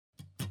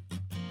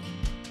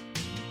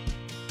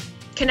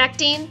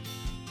connecting,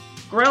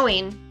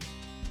 growing,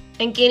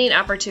 and gaining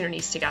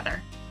opportunities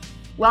together.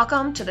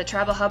 Welcome to the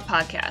Travel Hub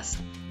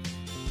Podcast.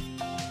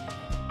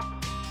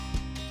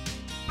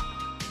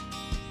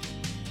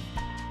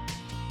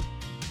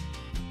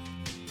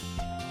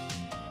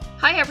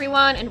 Hi,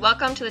 everyone, and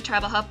welcome to the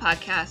Travel Hub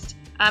Podcast.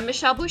 I'm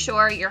Michelle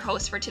Bouchard, your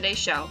host for today's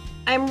show.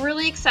 I'm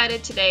really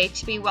excited today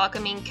to be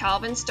welcoming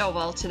Calvin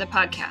Stovall to the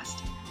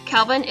podcast.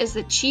 Calvin is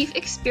the Chief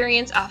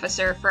Experience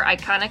Officer for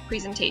Iconic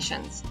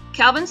Presentations.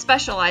 Calvin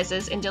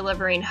specializes in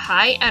delivering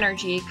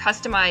high-energy,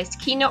 customized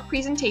keynote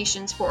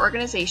presentations for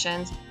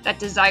organizations that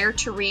desire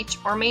to reach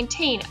or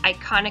maintain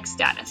iconic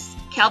status.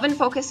 Calvin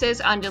focuses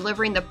on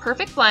delivering the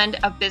perfect blend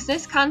of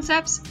business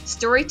concepts,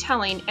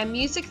 storytelling, and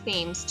music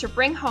themes to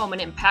bring home an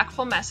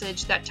impactful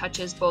message that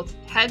touches both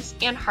heads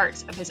and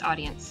hearts of his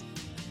audience.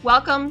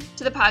 Welcome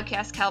to the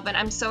podcast, Calvin.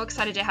 I'm so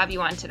excited to have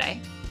you on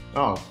today.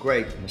 Oh,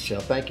 great,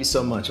 Michelle. Thank you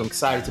so much. I'm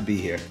excited to be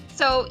here.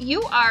 So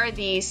you are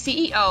the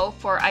CEO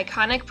for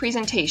Iconic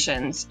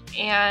Presentations,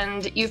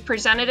 and you've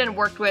presented and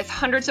worked with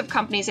hundreds of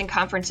companies and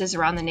conferences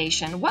around the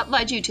nation. What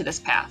led you to this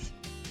path?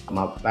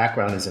 My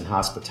background is in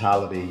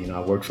hospitality.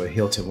 I worked for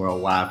Hilton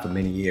Worldwide for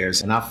many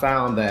years, and I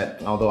found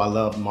that although I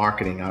love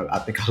marketing, I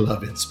think I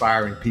love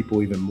inspiring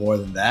people even more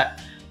than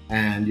that.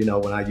 And,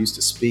 when I used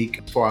to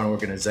speak for an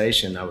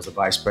organization, I was a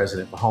vice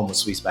president for Homewood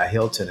Suites by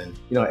Hilton. And,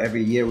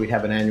 every year we'd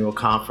have an annual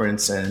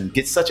conference and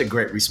get such a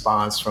great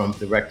response from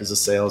directors of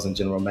sales and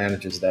general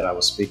managers that I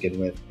was speaking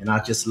with. And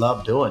I just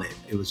loved doing it.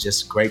 It was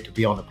just great to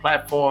be on the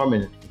platform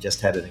and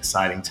just had an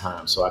exciting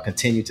time. So I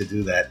continue to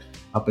do that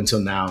up until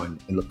now and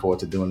look forward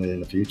to doing it in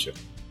the future.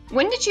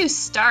 When did you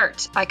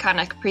start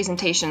Iconic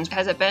Presentations?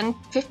 Has it been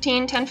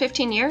 10,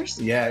 15 years?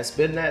 Yeah, it's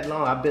been that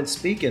long. I've been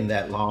speaking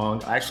that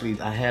long.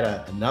 Actually, I had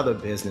another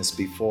business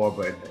before,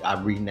 but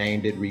I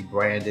renamed it,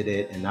 rebranded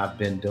it, and I've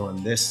been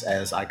doing this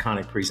as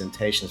Iconic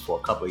Presentations for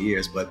a couple of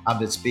years, but I've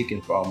been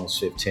speaking for almost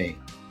 15.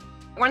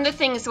 One of the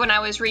things when I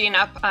was reading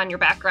up on your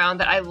background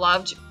that I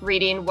loved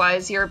reading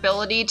was your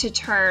ability to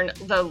turn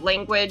the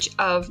language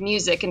of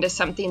music into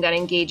something that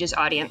engages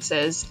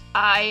audiences.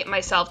 I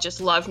myself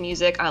just love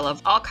music. I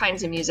love all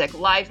kinds of music,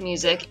 live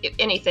music,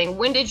 anything.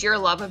 When did your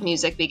love of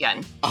music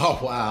begin? Oh,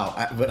 wow.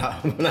 I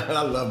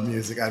love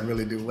music. I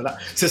really do.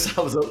 Since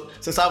I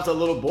was a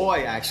little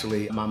boy,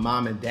 actually, my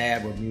mom and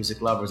dad were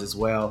music lovers as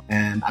well.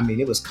 And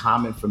it was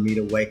common for me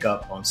to wake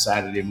up on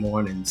Saturday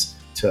mornings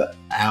to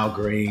Al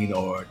Green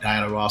or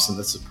Diana Ross and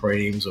the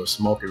Supremes or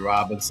Smokey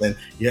Robinson.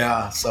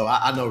 Yeah, so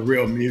I know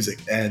real music.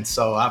 And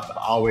so I've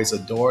always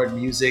adored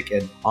music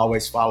and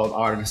always followed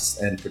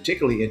artists and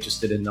particularly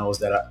interested in those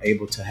that are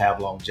able to have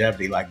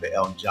longevity, like the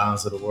Elton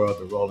Johns of the world,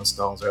 the Rolling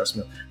Stones,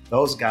 Aerosmith.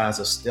 Those guys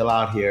are still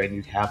out here and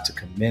you have to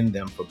commend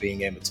them for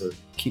being able to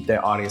keep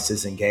their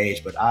audiences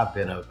engaged. But I've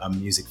been a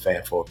music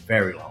fan for a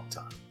very long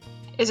time.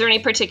 Is there any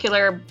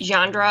particular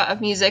genre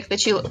of music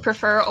that you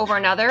prefer over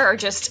another or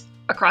just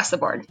across the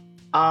board?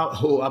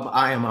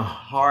 I am a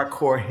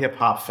hardcore hip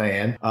hop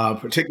fan,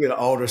 particularly the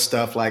older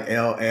stuff like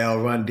LL,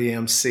 Run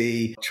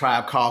DMC,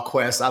 Tribe Called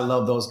Quest. I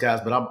love those guys,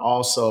 but I'm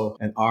also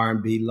an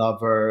R&B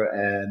lover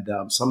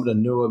and some of the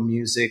newer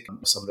music,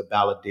 some of the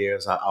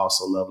balladeers. I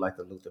also love like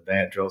the Luther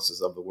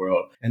Vandrosses of the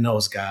world and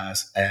those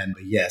guys. And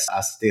yes,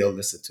 I still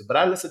listen to, but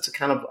I listen to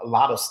kind of a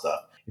lot of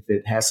stuff. If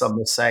it has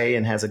something to say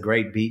and has a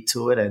great beat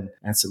to it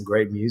and some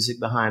great music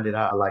behind it,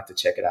 I like to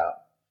check it out.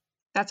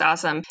 That's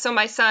awesome. So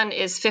my son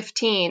is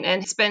 15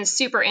 and it's been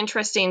super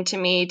interesting to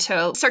me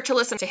to start to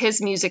listen to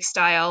his music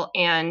style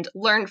and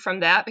learn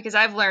from that because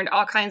I've learned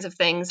all kinds of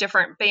things,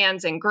 different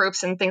bands and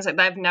groups and things that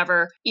I've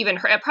never even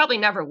heard. I probably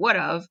never would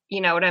have,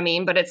 you know what I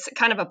mean? But it's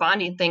kind of a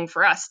bonding thing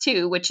for us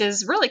too, which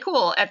is really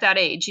cool at that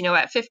age.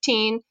 At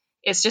 15,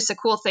 it's just a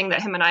cool thing that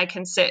him and I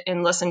can sit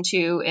and listen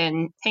to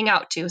and hang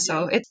out to.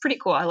 So it's pretty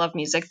cool. I love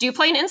music. Do you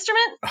play an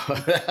instrument?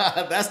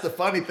 That's the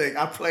funny thing.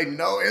 I play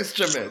no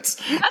instruments.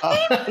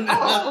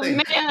 Nothing?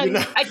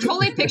 Man. I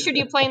totally pictured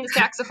you playing the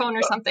saxophone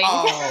or something.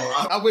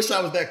 I wish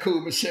I was that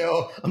cool,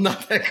 Michelle. I'm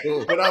not that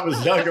cool. When I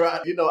was younger, I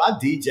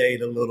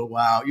DJ'd a little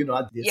while.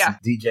 I did some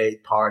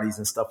DJ parties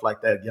and stuff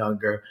like that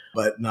younger.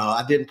 But no,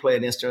 I didn't play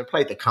an instrument. I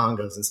played the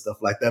congas and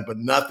stuff like that, but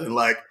nothing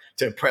like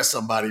to impress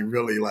somebody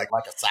really like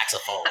a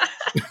saxophone.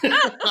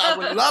 I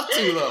would love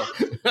to, though.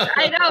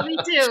 I know,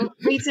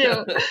 me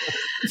too.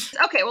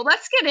 Okay, well,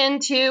 let's get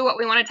into what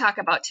we want to talk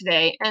about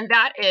today, and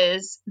that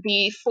is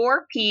the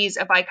 4 Ps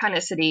of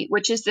iconicity,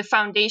 which is the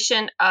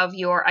foundation of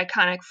your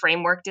iconic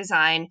framework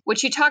design,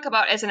 which you talk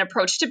about as an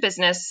approach to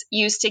business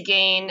used to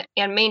gain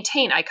and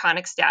maintain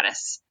iconic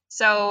status.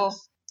 So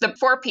the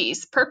 4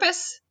 Ps: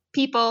 purpose,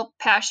 people,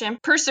 passion,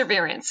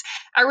 perseverance.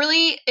 I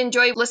really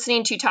enjoy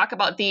listening to you talk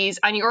about these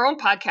on your own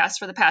podcast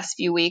for the past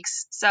few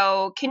weeks.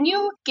 So can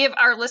you give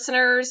our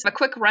listeners a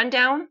quick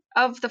rundown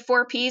of the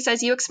 4 Ps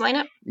as you explain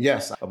it?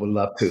 Yes, I would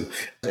love to.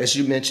 As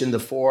you mentioned, the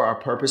 4 are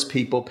purpose,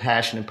 people,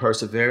 passion, and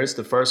perseverance.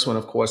 The first one,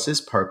 of course,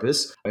 is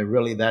purpose. And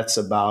really, that's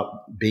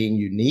about being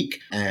unique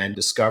and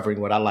discovering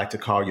what I like to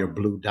call your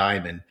blue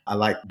diamond. I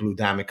like blue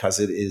diamond because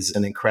it is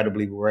an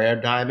incredibly rare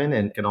diamond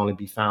and can only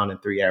be found in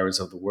 3 areas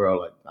of the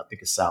world. I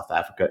think it's South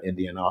Africa,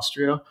 India, and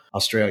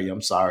Australia,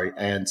 I'm sorry.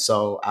 And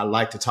so I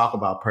like to talk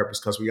about purpose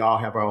because we all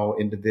have our own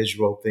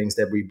individual things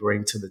that we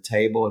bring to the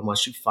table. And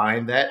once you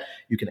find that,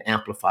 you can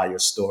amplify your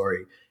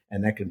story.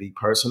 And that can be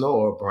personal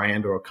or a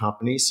brand or a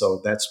company. So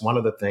that's one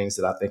of the things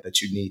that I think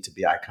that you need to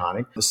be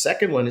iconic. The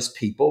second one is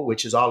people,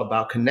 which is all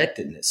about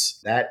connectedness.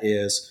 That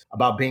is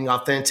about being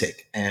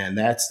authentic. And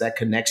that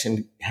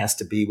connection has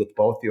to be with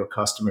both your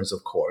customers,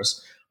 of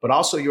course, but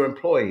also your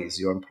employees.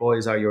 Your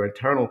employees are your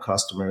internal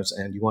customers,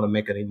 and you want to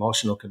make an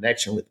emotional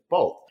connection with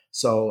both.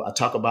 So I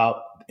talk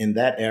about in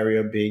that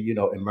area being,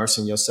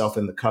 immersing yourself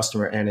in the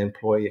customer and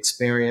employee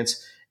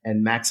experience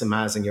and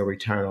maximizing your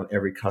return on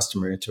every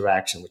customer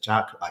interaction, which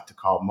I like to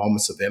call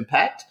moments of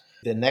impact.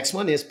 The next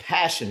one is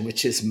passion,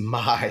 which is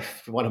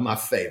one of my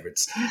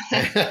favorites.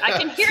 I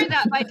can hear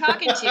that by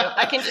talking to you.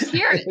 I can just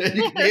hear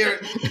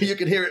it. You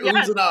can hear it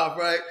Yes. oozing off,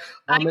 right?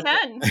 I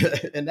can.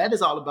 And that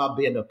is all about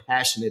being a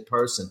passionate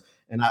person.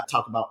 And I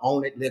talk about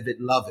own it, live it,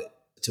 love it,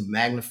 to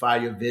magnify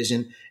your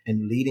vision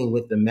and leading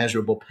with the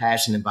measurable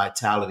passion and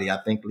vitality. I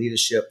think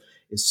leadership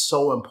is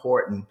so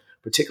important,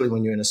 particularly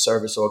when you're in a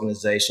service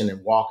organization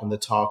and walking the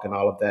talk and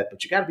all of that.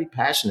 But you got to be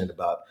passionate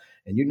about it.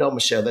 And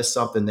Michelle, that's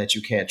something that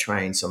you can't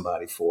train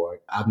somebody for.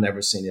 I've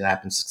never seen it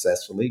happen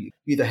successfully.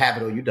 You either have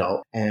it or you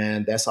don't.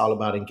 And that's all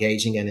about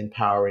engaging and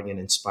empowering and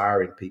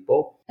inspiring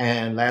people.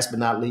 And last but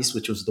not least,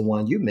 which was the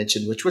one you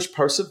mentioned, which was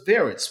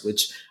perseverance,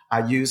 which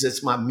I use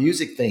as my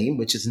music theme,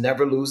 which is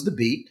never lose the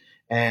beat.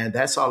 And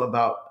that's all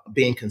about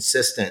being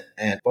consistent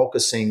and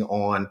focusing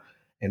on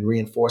and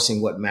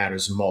reinforcing what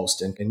matters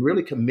most and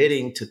really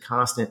committing to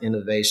constant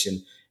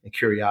innovation and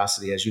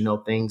curiosity. As you know,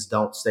 things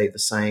don't stay the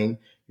same.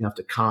 You have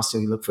to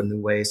constantly look for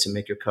new ways to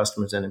make your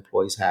customers and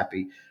employees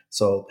happy.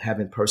 So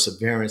having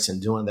perseverance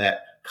and doing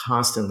that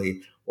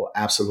constantly will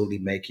absolutely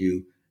make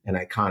you an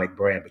iconic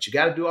brand. But you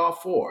got to do all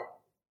 4.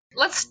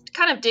 Let's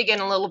kind of dig in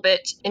a little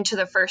bit into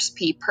the first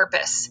P,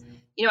 purpose.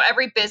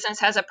 Every business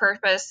has a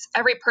purpose.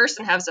 Every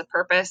person has a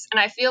purpose. And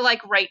I feel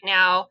like right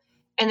now,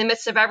 in the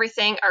midst of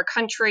everything our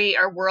country,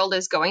 our world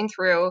is going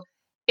through,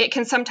 it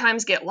can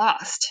sometimes get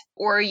lost.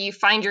 Or you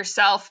find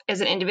yourself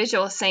as an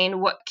individual saying,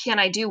 what can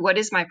I do? What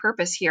is my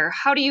purpose here?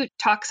 How do you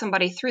talk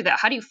somebody through that?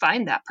 How do you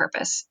find that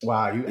purpose?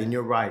 Wow, and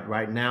you're right.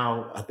 Right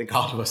now, I think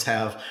all of us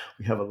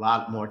we have a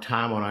lot more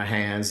time on our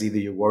hands. Either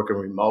you're working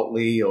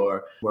remotely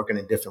or working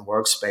in different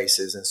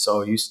workspaces. And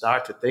so you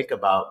start to think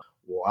about,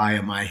 why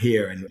am I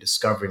here? And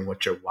discovering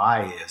what your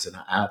why is. And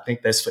I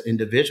think that's for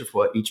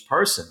each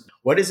person.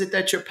 What is it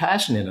that you're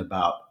passionate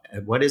about?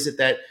 And what is it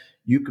that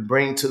you could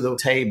bring to the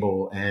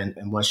table? And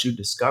once you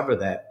discover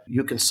that,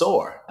 you can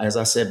soar. As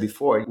I said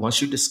before,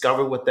 once you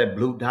discover what that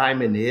blue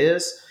diamond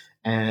is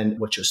and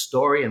what your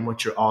story and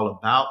what you're all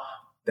about,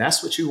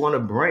 that's what you want to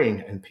bring.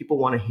 And people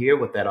want to hear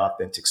what that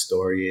authentic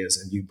story is.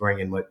 And you bring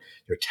in what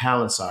your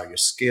talents are, your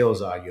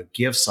skills are, your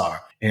gifts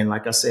are. And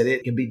like I said,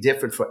 it can be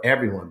different for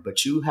everyone,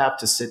 but you have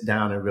to sit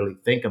down and really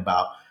think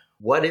about,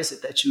 what is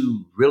it that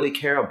you really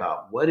care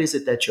about? What is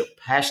it that you're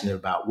passionate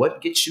about?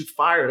 What gets you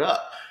fired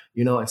up?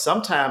 And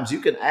sometimes you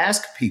can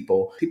ask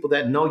people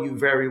that know you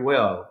very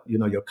well,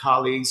 your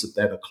colleagues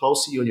that are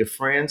close to you and your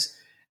friends,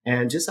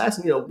 and just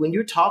ask, when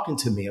you're talking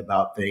to me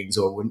about things,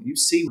 or when you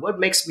see what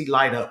makes me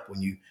light up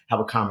when you have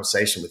a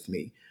conversation with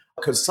me.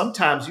 Because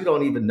sometimes you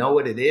don't even know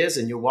what it is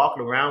and you're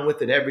walking around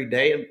with it every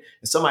day. And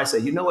somebody say,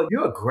 you know what,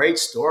 you're a great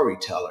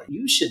storyteller.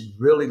 You should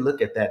really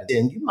look at that.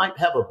 And you might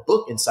have a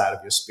book inside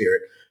of your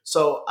spirit.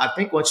 So I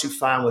think once you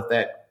find what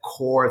that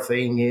core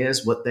thing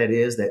is, what that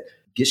is that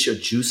gets your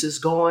juices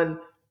going,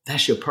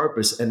 that's your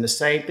purpose. And the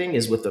same thing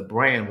is with the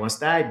brand. Once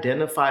they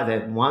identify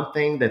that one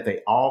thing that they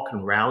all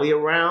can rally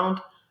around,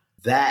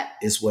 that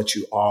is what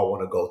you all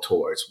want to go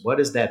towards. What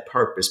is that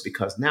purpose?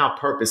 Because now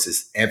purpose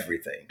is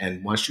everything.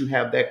 And once you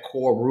have that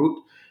core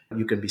root,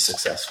 you can be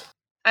successful.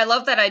 I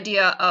love that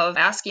idea of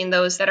asking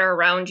those that are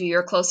around you,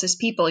 your closest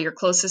people, your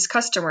closest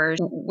customers,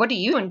 what do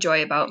you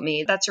enjoy about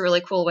me? That's a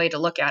really cool way to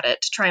look at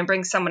it, to try and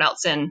bring someone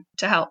else in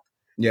to help.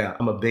 Yeah,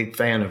 I'm a big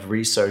fan of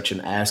research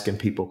and asking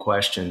people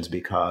questions,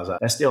 because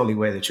that's the only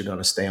way that you're going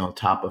to stay on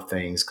top of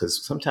things.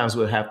 Because sometimes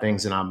we'll have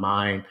things in our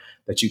mind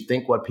that you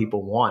think what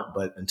people want,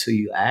 but until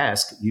you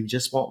ask, you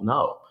just won't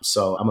know.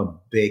 So I'm a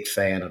big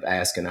fan of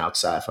asking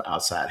outside for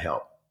outside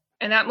help.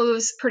 And that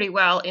moves pretty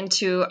well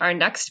into our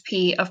next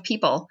P of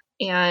people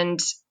and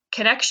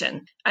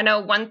connection. I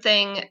know one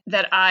thing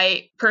that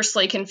I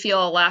personally can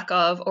feel a lack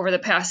of over the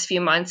past few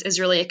months is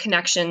really a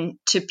connection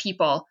to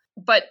people.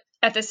 But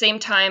at the same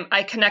time,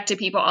 I connect to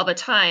people all the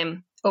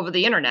time over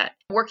the internet.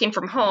 Working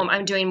from home,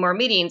 I'm doing more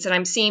meetings and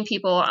I'm seeing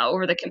people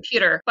over the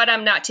computer, but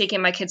I'm not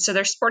taking my kids to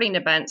their sporting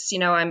events.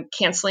 I'm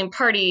canceling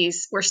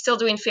parties. We're still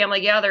doing family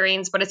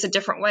gatherings, but it's a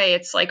different way.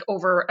 It's like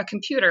over a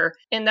computer.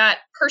 And that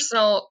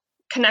personal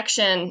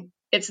connection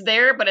it's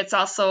there, but it's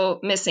also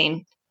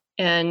missing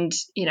and,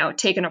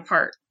 taken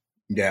apart.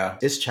 Yeah,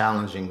 it's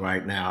challenging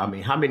right now. I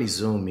mean, how many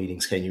Zoom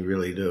meetings can you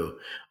really do?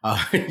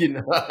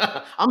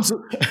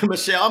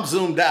 Michelle, I'm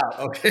zoomed out.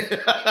 Okay,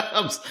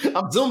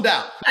 I'm zoomed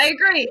out. I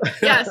agree.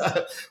 Yes.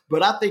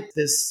 But I think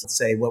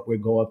what we're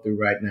going through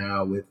right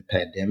now with the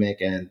pandemic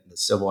and the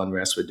civil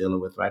unrest we're dealing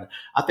with right now,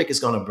 I think it's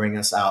going to bring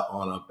us out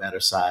on a better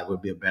side. We'll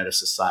be a better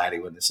society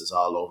when this is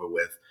all over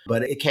with.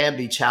 But it can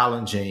be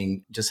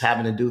challenging just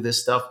having to do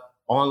this stuff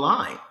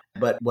online.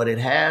 But what it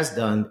has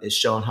done is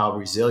shown how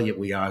resilient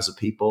we are as a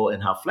people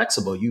and how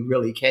flexible you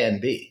really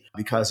can be,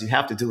 because you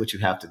have to do what you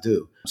have to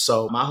do.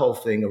 So my whole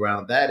thing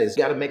around that is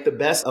you got to make the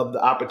best of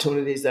the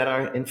opportunities that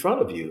are in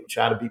front of you.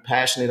 Try to be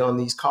passionate on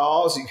these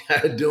calls. You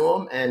got to do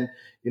them. And,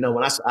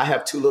 when I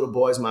have two little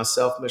boys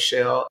myself,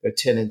 Michelle, they're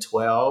 10 and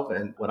 12.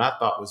 And what I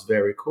thought was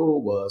very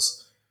cool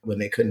was when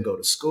they couldn't go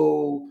to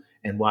school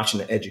and watching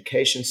the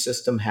education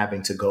system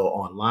having to go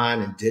online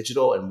and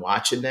digital and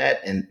watching that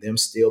and them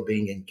still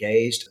being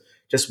engaged.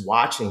 Just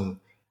watching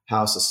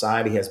how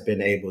society has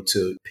been able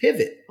to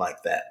pivot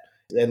like that.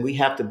 And we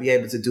have to be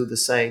able to do the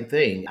same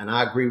thing. And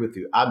I agree with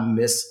you. I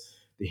miss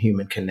the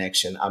human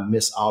connection. I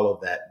miss all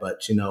of that.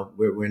 But,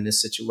 we're in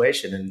this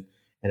situation. And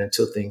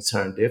until things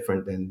turn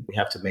different, then we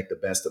have to make the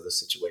best of the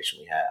situation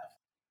we have.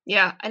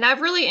 Yeah. And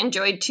I've really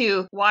enjoyed,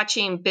 too,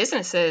 watching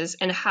businesses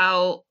and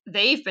how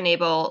they've been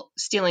able,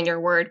 stealing your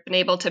word, been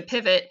able to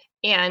pivot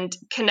and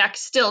connect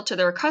still to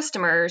their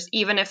customers,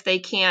 even if they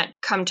can't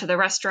come to the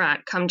restaurant,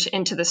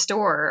 into the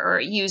store or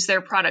use their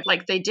product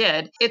like they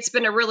did. It's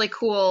been a really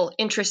cool,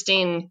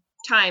 interesting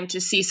time to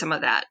see some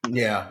of that.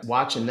 Yeah,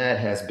 watching that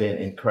has been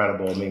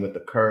incredible. I mean, with the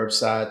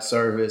curbside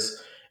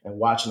service and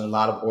watching a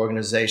lot of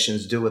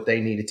organizations do what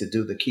they needed to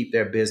do to keep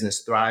their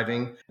business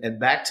thriving. And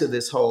back to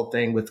this whole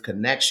thing with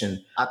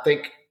connection, I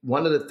think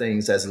one of the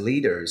things as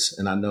leaders,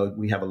 and I know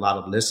we have a lot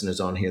of listeners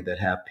on here that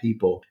have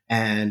people,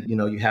 and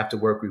you have to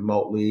work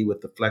remotely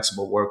with the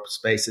flexible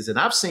workspaces. And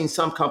I've seen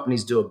some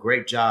companies do a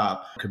great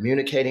job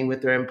communicating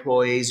with their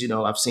employees.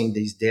 I've seen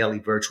these daily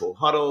virtual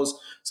huddles.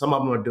 Some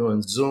of them are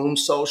doing Zoom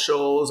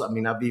socials. I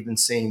mean, I've even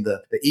seen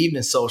the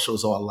evening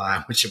socials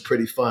online, which are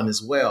pretty fun as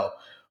well.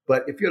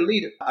 But if you're a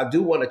leader, I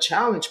do want to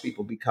challenge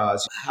people,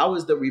 because how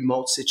is the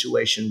remote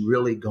situation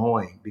really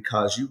going?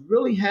 Because you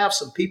really have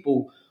some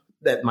people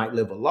that might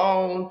live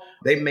alone.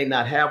 They may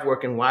not have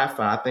working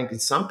Wi-Fi. I think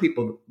that some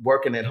people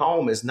working at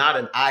home is not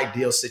an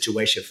ideal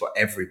situation for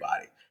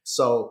everybody.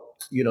 So,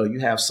 you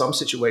have some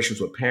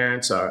situations where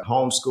parents are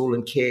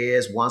homeschooling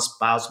kids, one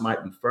spouse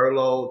might be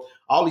furloughed,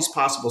 all these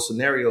possible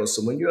scenarios.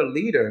 So when you're a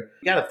leader,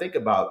 you got to think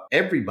about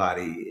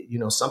everybody.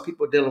 Some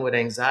people are dealing with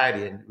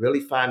anxiety and really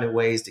finding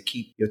ways to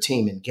keep your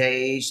team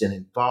engaged and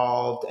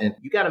involved. And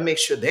you got to make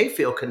sure they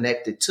feel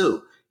connected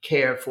too,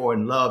 cared for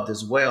and loved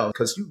as well,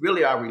 because you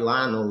really are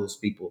relying on those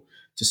people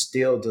to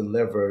still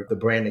deliver the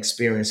brand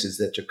experiences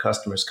that your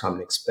customers come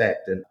to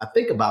expect. And I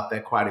think about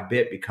that quite a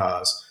bit,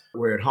 because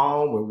we're at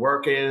home, we're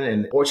working,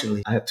 and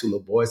fortunately, I have two little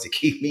boys that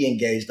keep me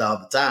engaged all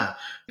the time.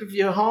 If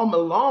you're home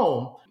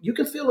alone, you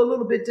can feel a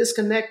little bit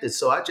disconnected.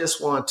 So I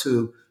just want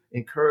to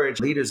encourage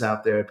leaders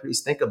out there,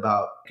 please think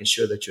about making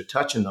sure that you're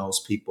touching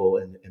those people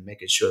and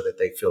making sure that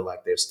they feel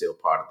like they're still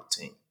part of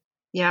the team.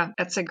 Yeah,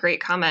 that's a great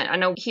comment. I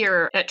know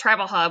here at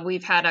Tribal Hub,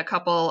 we've had a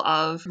couple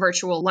of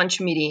virtual lunch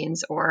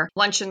meetings or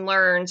lunch and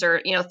learns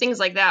or, things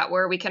like that,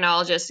 where we can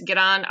all just get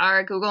on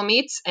our Google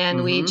Meets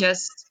and we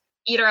just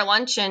eat our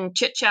lunch and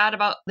chit chat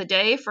about the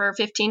day for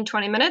 15,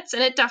 20 minutes.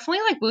 And it definitely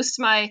boosts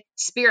my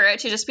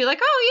spirit to just be like,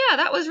 oh yeah,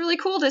 that was really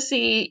cool to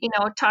see,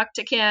 talk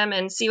to Kim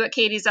and see what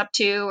Katie's up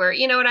to, or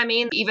you know what I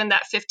mean? Even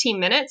that 15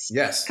 minutes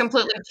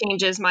completely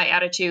changes my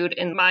attitude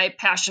and my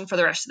passion for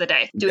the rest of the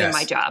day doing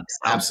my job.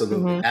 So.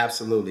 Absolutely.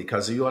 Absolutely.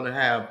 Because you want to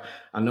have,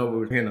 I know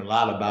we're hearing a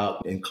lot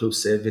about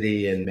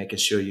inclusivity and making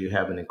sure you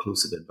have an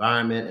inclusive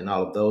environment and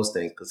all of those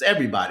things, because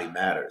everybody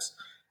matters.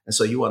 And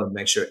so you want to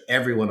make sure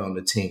everyone on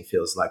the team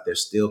feels like they're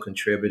still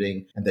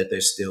contributing and that they're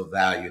still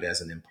valued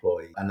as an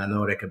employee. And I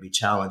know that can be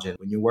challenging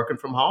when you're working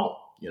from home,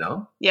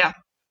 Yeah,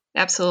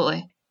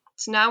 absolutely.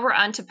 So now we're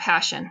on to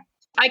passion.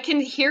 I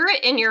can hear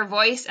it in your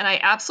voice and I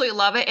absolutely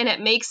love it. And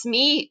it makes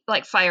me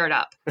fired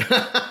up.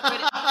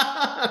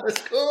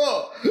 That's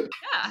cool.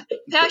 Yeah.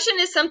 Passion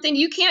is something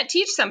you can't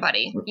teach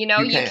somebody. You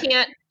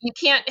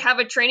can't have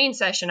a training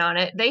session on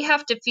it. They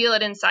have to feel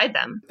it inside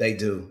them. They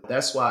do.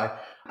 That's why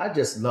I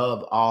just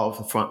love all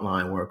the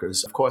frontline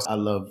workers. Of course,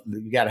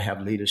 you got to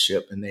have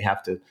leadership and they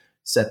have to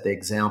set the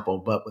example.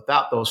 But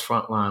without those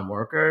frontline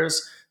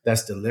workers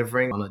that's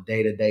delivering on a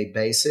day-to-day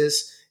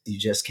basis, you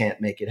just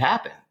can't make it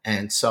happen.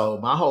 And so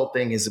my whole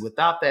thing is,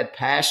 without that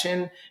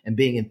passion and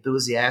being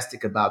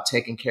enthusiastic about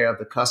taking care of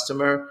the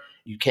customer,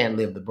 you can't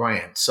live the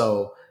brand.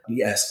 So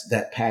yes,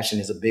 that passion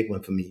is a big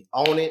one for me.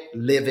 Own it,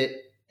 live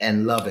it,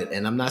 and love it.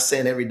 And I'm not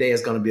saying every day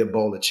is going to be a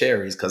bowl of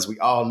cherries, because we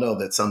all know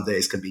that some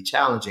days can be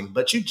challenging,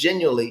 but you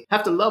genuinely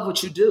have to love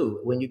what you do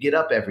when you get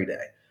up every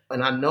day.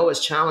 And I know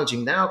it's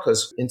challenging now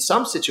because in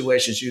some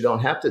situations, you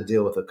don't have to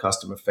deal with a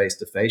customer face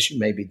to face. You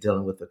may be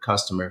dealing with a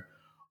customer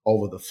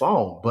over the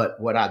phone. But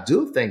what I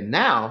do think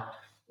now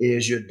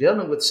is you're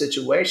dealing with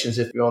situations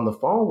if you're on the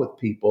phone with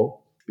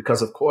people,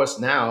 because of course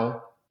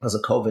now, because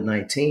of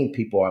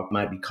COVID-19,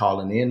 might be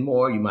calling in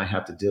more. You might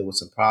have to deal with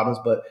some problems.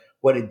 But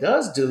what it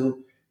does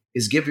do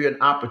is give you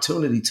an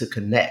opportunity to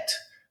connect.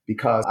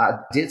 Because I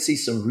did see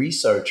some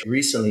research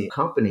recently, a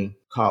company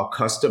called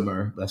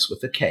Customer, that's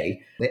with a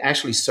K. They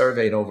actually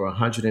surveyed over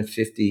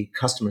 150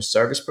 customer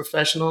service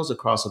professionals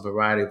across a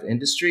variety of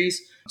industries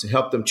to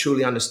help them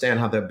truly understand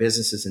how their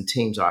businesses and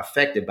teams are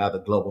affected by the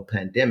global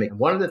pandemic.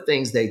 One of the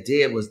things they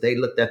did was they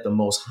looked at the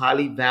most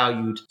highly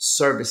valued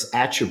service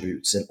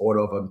attributes in order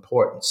of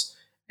importance.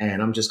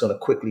 And I'm just going to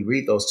quickly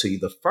read those to you.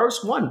 The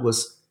first one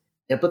was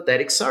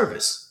empathetic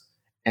service.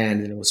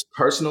 And it was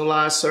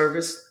personalized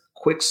service,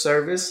 quick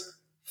service,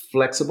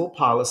 flexible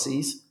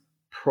policies,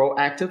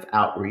 proactive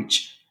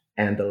outreach,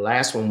 and the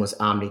last one was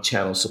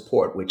omni-channel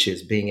support, which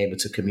is being able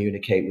to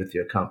communicate with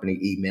your company,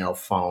 email,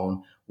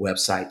 phone,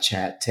 website,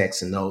 chat,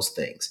 text, and those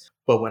things.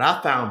 But what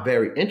I found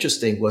very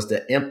interesting was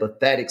the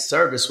empathetic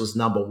service was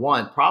number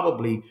one.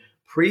 Probably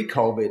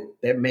pre-COVID,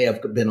 that may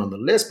have been on the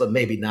list, but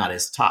maybe not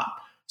as top.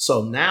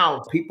 So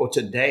now people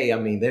today, I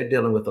mean, they're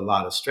dealing with a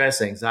lot of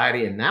stress,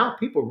 anxiety, and now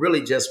people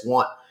really just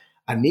want,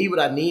 I need what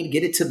I need,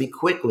 get it to me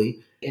quickly,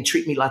 and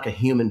treat me like a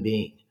human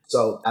being.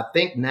 So I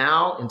think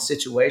now in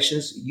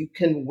situations you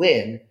can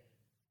win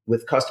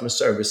with customer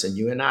service, and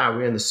you and I,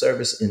 we're in the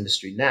service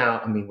industry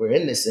now. I mean, we're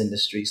in this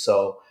industry.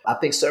 So I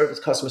think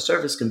customer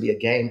service can be a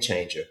game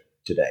changer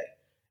today.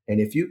 And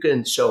if you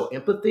can show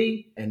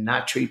empathy and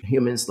not treat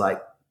humans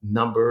like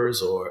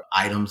numbers or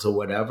items or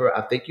whatever,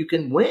 I think you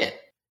can win.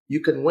 You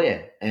can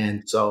win.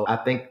 And so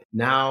I think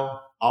now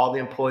all the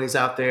employees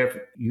out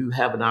there, you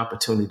have an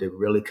opportunity to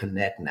really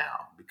connect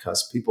now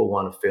because people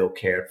want to feel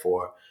cared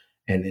for.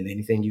 And then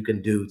anything you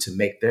can do to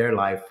make their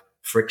life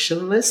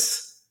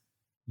frictionless,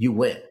 you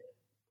win.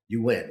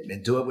 You win.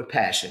 And do it with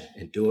passion.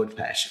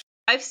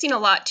 I've seen a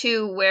lot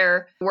too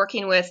where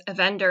working with a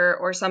vendor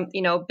or some,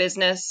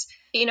 business,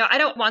 I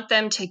don't want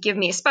them to give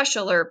me a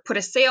special or put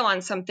a sale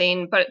on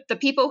something, but the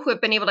people who have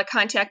been able to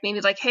contact me,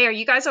 be like, hey, are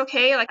you guys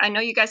okay? Like, I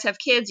know you guys have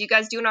kids. You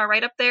guys doing all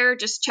right up there?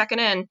 Just checking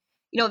in,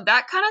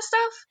 that kind of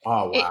stuff.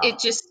 Oh, wow. It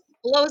just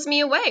blows me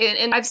away.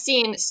 And I've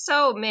seen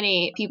so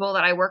many people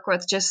that I work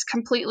with just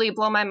completely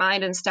blow my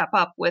mind and step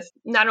up with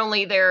not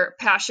only their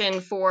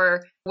passion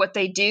for what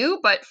they do,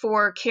 but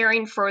for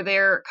caring for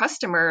their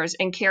customers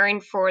and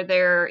caring for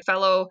their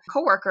fellow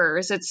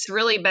coworkers. It's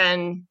really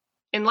been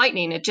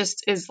enlightening. It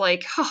just is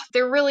like,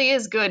 there really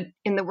is good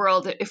in the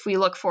world if we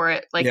look for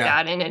it like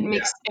that. And it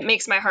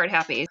makes my heart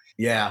happy.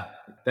 Yeah,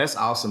 that's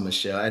awesome,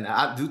 Michelle. And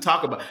I do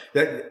talk about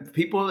that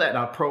people that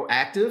are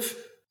proactive.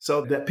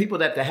 So the people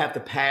that have the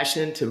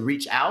passion to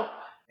reach out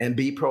and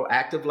be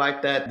proactive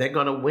like that, they're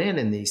going to win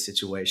in these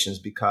situations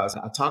because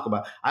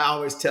I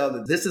always tell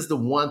that this is the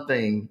one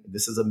thing,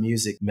 this is a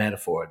music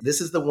metaphor.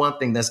 This is the one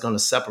thing that's going to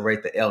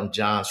separate the Elton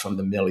Johns from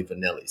the Milli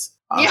Vanillis.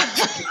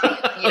 Yes,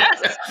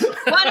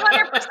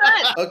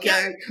 100%.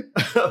 Okay.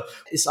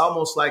 It's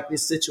almost like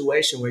this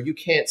situation where you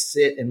can't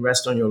sit and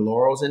rest on your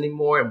laurels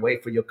anymore and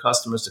wait for your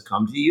customers to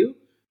come to you.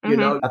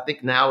 I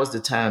think now is the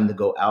time to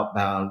go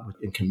outbound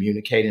and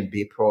communicate and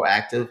be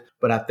proactive.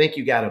 But I think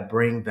you got to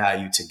bring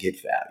value to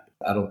get value.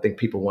 I don't think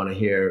people want to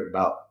hear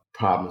about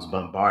problems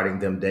bombarding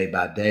them day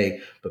by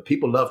day, but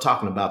people love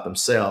talking about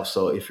themselves.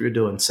 So if you're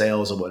doing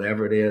sales or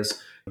whatever it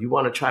is, you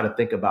want to try to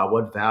think about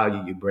what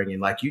value you bring in.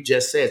 Like you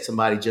just said,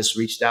 somebody just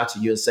reached out to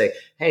you and say,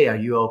 hey, are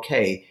you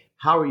okay?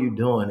 How are you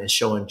doing? And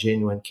showing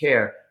genuine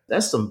care.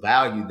 That's some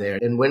value there.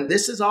 And when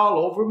this is all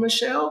over,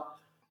 Michelle,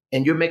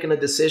 and you're making a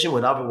decision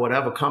with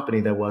whatever company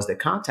there was that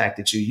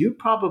contacted you, you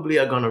probably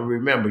are going to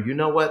remember, you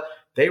know what?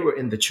 They were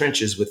in the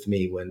trenches with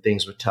me when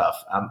things were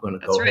tough. I'm going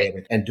to go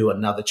ahead and do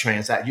another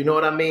transaction. You know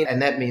what I mean?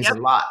 And that means a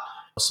lot.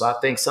 So I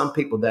think some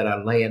people that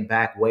are laying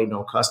back, waiting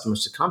on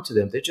customers to come to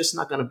them, they're just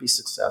not going to be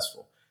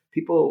successful.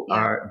 People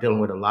are dealing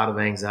with a lot of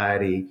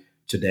anxiety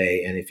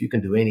today. And if you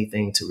can do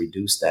anything to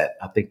reduce that,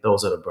 I think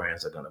those are the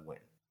brands that are going to win.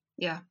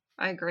 Yeah,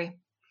 I agree.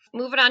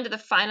 Moving on to the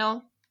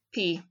final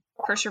P,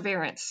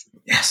 perseverance.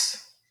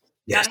 Yes.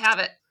 Gotta have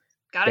it.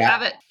 Gotta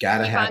have it.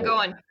 Gotta keep have on it.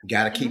 Going.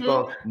 Gotta keep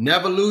on.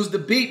 Never lose the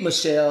beat,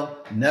 Michelle.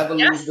 Never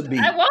lose the beat.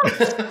 I won't.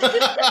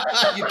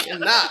 You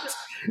cannot.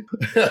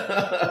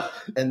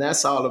 And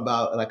that's all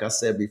about, like I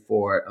said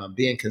before,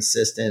 being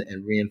consistent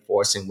and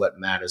reinforcing what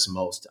matters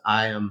most.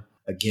 I am,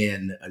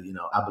 again,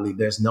 I believe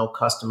there's no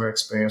customer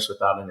experience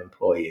without an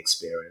employee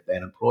experience.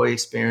 That employee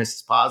experience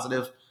is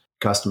positive.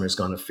 Customer is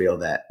going to feel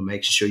that.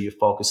 Making sure you're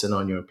focusing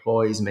on your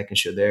employees, making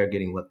sure they're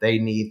getting what they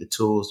need, the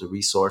tools, the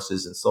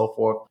resources, and so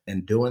forth,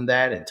 and doing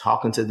that and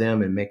talking to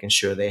them and making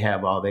sure they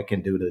have all they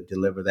can do to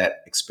deliver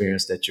that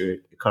experience that your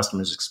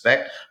customers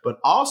expect, but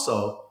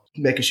also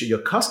making sure your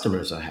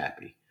customers are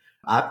happy.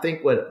 I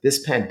think what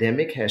this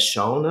pandemic has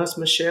shown us,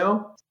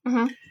 Michelle,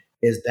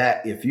 is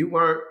that if you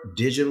weren't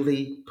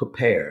digitally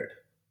prepared,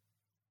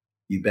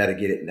 you better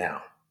get it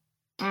now.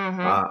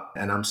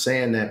 And I'm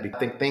saying that because I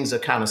think things are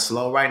kind of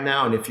slow right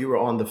now. And if you were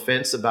on the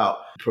fence about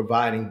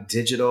providing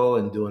digital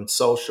and doing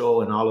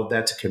social and all of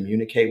that to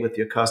communicate with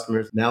your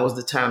customers, now is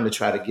the time to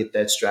try to get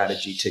that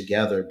strategy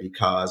together,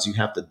 because you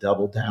have to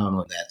double down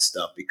on that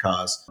stuff,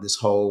 because this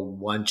whole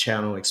one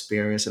channel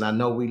experience. And I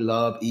know we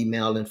love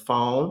email and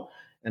phone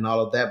and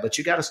all of that, but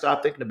you got to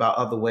start thinking about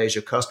other ways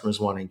your customers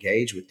want to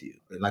engage with you.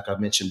 And like I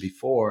mentioned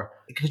before,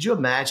 could you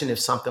imagine if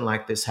something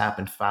like this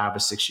happened 5 or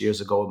 6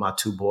 years ago with my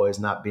 2 boys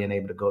not being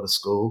able to go to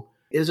school?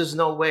 There's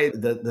no way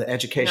the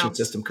education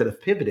system could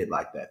have pivoted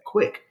like that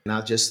quick. And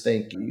I just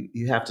think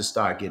you have to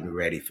start getting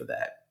ready for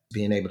that.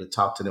 Being able to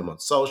talk to them on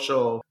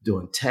social,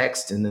 doing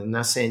text. And I'm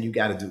not saying you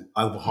got to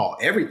overhaul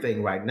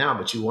everything right now,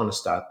 but you want to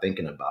start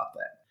thinking about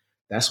that.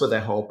 That's what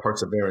that whole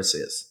perseverance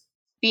is.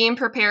 Being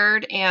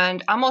prepared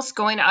and almost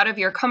going out of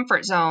your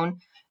comfort zone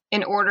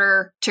in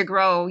order to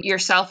grow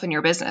yourself and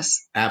your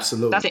business.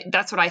 Absolutely.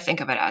 That's what I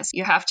think of it as.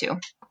 You have to.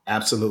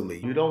 Absolutely.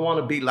 You don't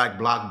want to be like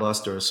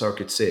Blockbuster or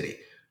Circuit City.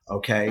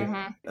 Okay.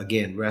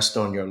 Again, rest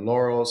on your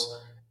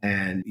laurels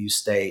and you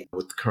stay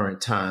with the current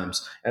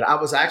times. And I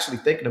was actually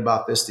thinking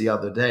about this the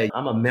other day.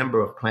 I'm a member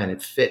of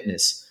Planet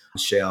Fitness,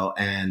 Michelle,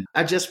 and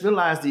I just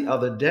realized the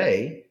other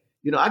day,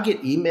 I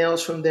get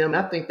emails from them.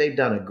 I think they've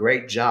done a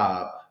great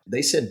job.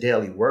 They send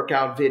daily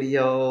workout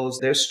videos.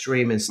 They're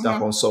streaming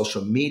stuff on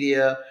social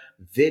media,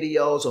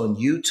 videos on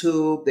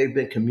YouTube. They've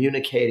been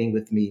communicating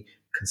with me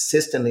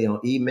consistently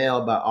on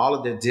email about all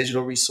of their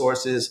digital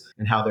resources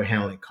and how they're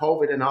handling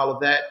COVID and all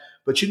of that.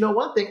 But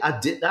one thing I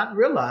did not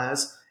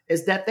realize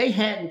is that they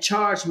hadn't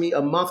charged me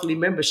a monthly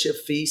membership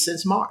fee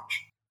since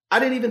March. I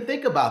didn't even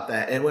think about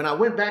that. And when I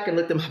went back and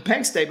looked at my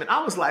bank statement,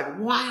 I was like,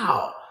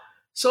 wow.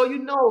 So,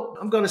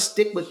 I'm going to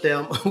stick with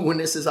them when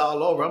this is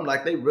all over. I'm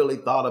like, they really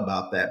thought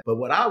about that. But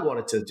what I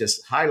wanted to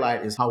just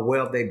highlight is how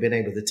well they've been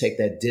able to take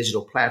that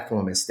digital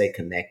platform and stay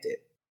connected.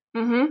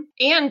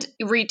 And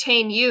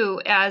retain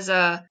you as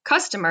a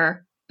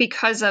customer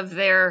because of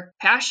their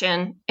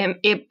passion and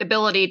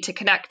ability to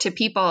connect to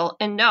people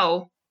and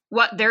know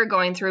what they're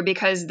going through,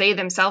 because they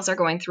themselves are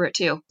going through it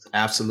too.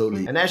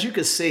 Absolutely. And as you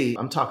can see,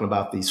 I'm talking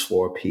about these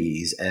 4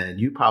 Ps, and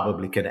you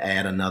probably could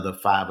add another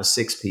 5 or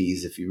 6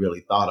 Ps if you really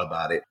thought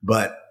about it.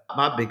 But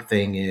my big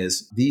thing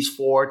is these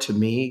 4 to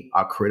me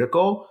are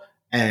critical,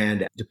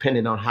 and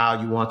depending on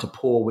how you want to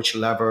pull which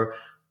lever,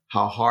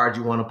 how hard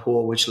you want to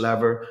pull which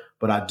lever.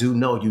 But I do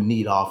know you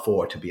need all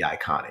 4 to be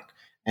iconic,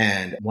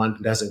 and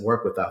one doesn't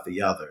work without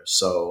the other.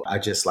 So I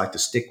just like to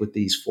stick with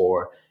these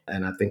 4,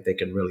 and I think they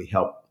can really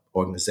help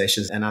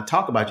organizations. And I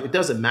talk about it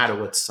doesn't matter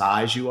what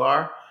size you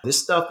are.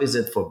 This stuff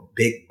isn't for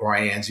big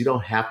brands. You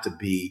don't have to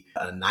be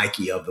a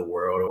Nike of the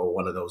world or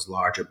one of those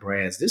larger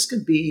brands. This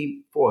could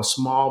be for a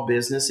small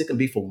business. It can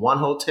be for one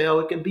hotel.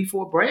 It can be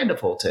for a brand of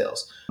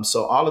hotels.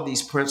 So all of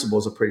these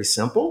principles are pretty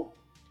simple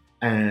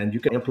and you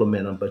can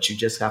implement them, but you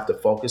just have to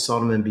focus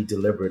on them and be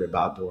deliberate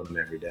about doing them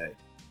every day.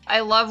 I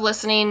love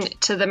listening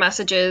to the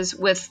messages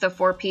with the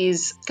 4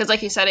 Ps because,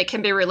 like you said, it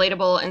can be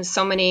relatable in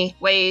so many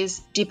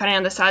ways depending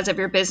on the size of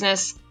your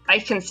business. I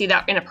can see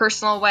that in a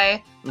personal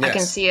way. Yes. I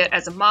can see it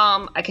as a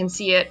mom. I can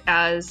see it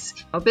as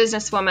a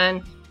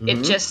businesswoman.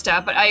 It just,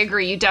 but I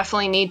agree. You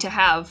definitely need to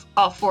have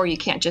all 4. You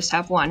can't just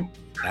have one.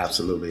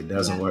 Absolutely. It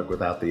doesn't work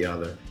without the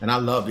other. And I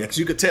love it. Because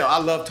you could tell, I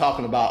love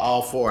talking about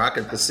all 4. I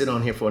could sit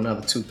on here for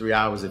another 2-3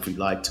 hours if we'd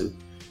like to.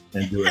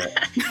 And do it.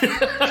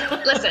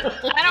 Listen,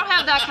 I don't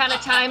have that kind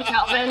of time,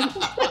 Calvin.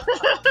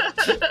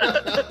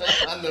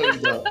 I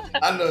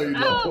know you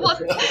don't. Well,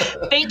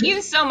 thank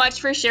you so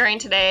much for sharing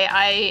today.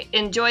 I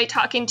enjoy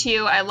talking to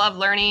you. I love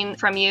learning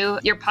from you.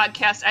 Your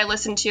podcast, I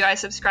listen to, I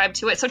subscribe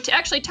to it. So to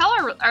actually tell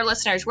our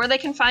listeners where they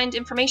can find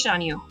information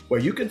on you.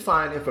 Well, you can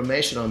find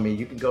information on me.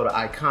 You can go to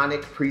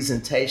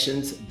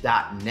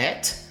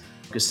iconicpresentations.net.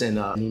 You can send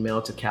an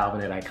email to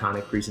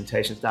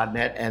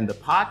calvin@iconicpresentations.net. And the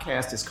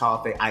podcast is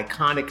called The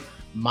Iconic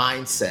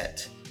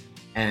Mindset.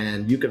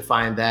 And you can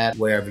find that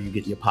wherever you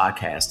get your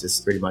podcast.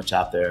 It's pretty much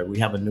out there. We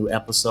have a new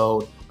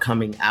episode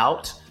coming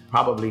out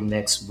probably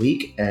next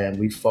week, and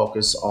we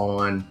focus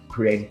on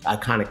creating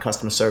iconic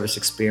customer service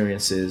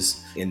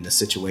experiences in the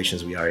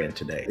situations we are in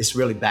today. It's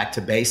really back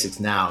to basics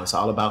now. It's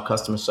all about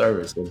customer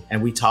service.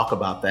 And we talk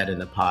about that in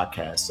the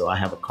podcast. So I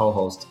have a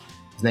co-host.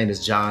 His name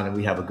is John, and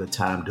we have a good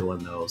time doing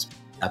those.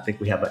 I think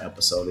we have an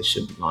episode that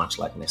should launch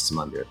like next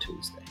Monday or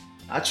Tuesday.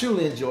 I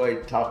truly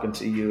enjoyed talking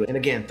to you. And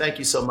again, thank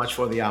you so much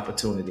for the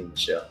opportunity,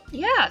 Michelle.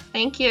 Yeah,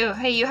 thank you.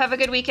 Hey, you have a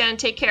good weekend.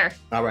 Take care.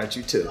 All right,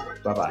 you too.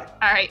 Bye-bye.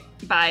 All right,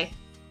 bye.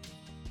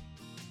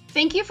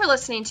 Thank you for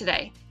listening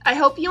today. I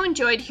hope you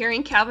enjoyed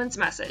hearing Calvin's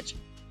message.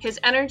 His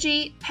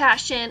energy,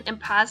 passion, and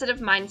positive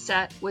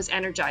mindset was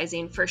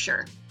energizing for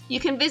sure. You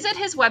can visit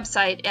his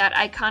website at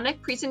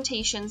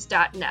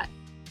iconicpresentations.net.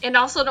 And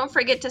also don't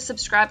forget to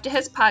subscribe to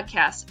his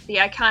podcast, The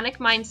Iconic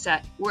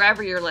Mindset,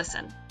 wherever you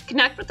listen.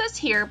 Connect with us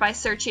here by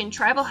searching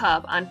Tribal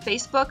Hub on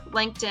Facebook,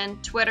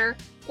 LinkedIn, Twitter,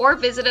 or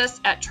visit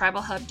us at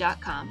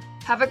tribalhub.com.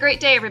 Have a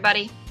great day,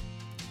 everybody.